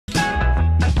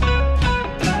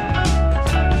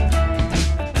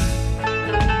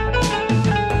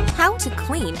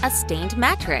clean a stained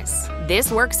mattress.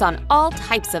 This works on all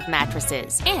types of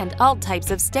mattresses and all types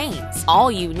of stains.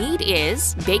 All you need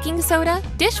is baking soda,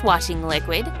 dishwashing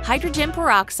liquid, hydrogen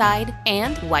peroxide,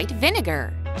 and white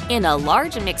vinegar. In a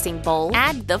large mixing bowl,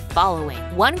 add the following: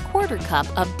 1/4 cup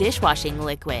of dishwashing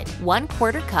liquid,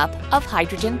 1/4 cup of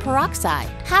hydrogen peroxide,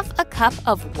 half a cup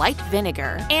of white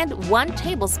vinegar, and 1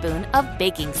 tablespoon of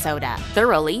baking soda.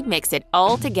 Thoroughly mix it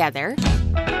all together.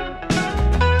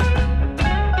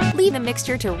 Leave the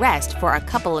mixture to rest for a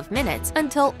couple of minutes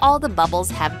until all the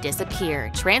bubbles have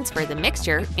disappeared. Transfer the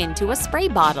mixture into a spray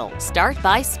bottle. Start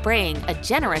by spraying a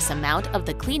generous amount of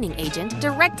the cleaning agent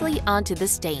directly onto the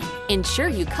stain. Ensure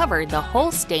you cover the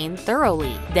whole stain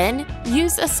thoroughly. Then,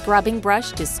 use a scrubbing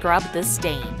brush to scrub the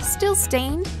stain. Still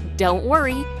stained? Don't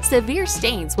worry, severe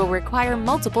stains will require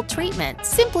multiple treatments.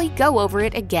 Simply go over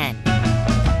it again.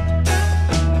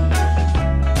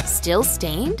 Still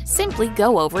stained? Simply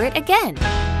go over it again.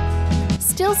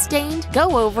 Still stained?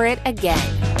 Go over it again.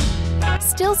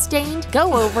 Still stained?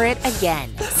 Go over it again.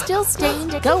 Still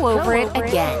stained? Go over it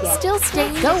again. Still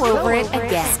stained? Go over it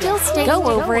again. Still stained? Go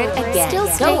over it again. Still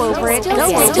stained? Go over it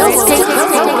again. Still stained? Go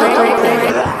over it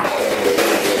again.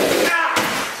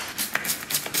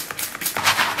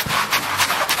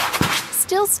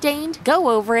 Still stained? Go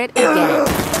over it again.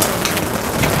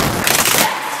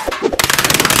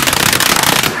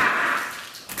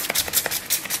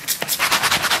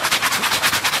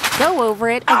 Go over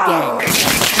it again.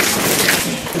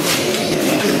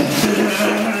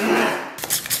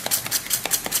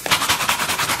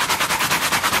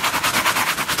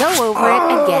 Go over it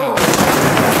again.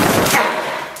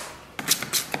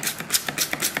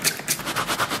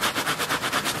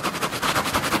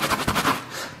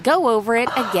 Go over it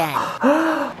again.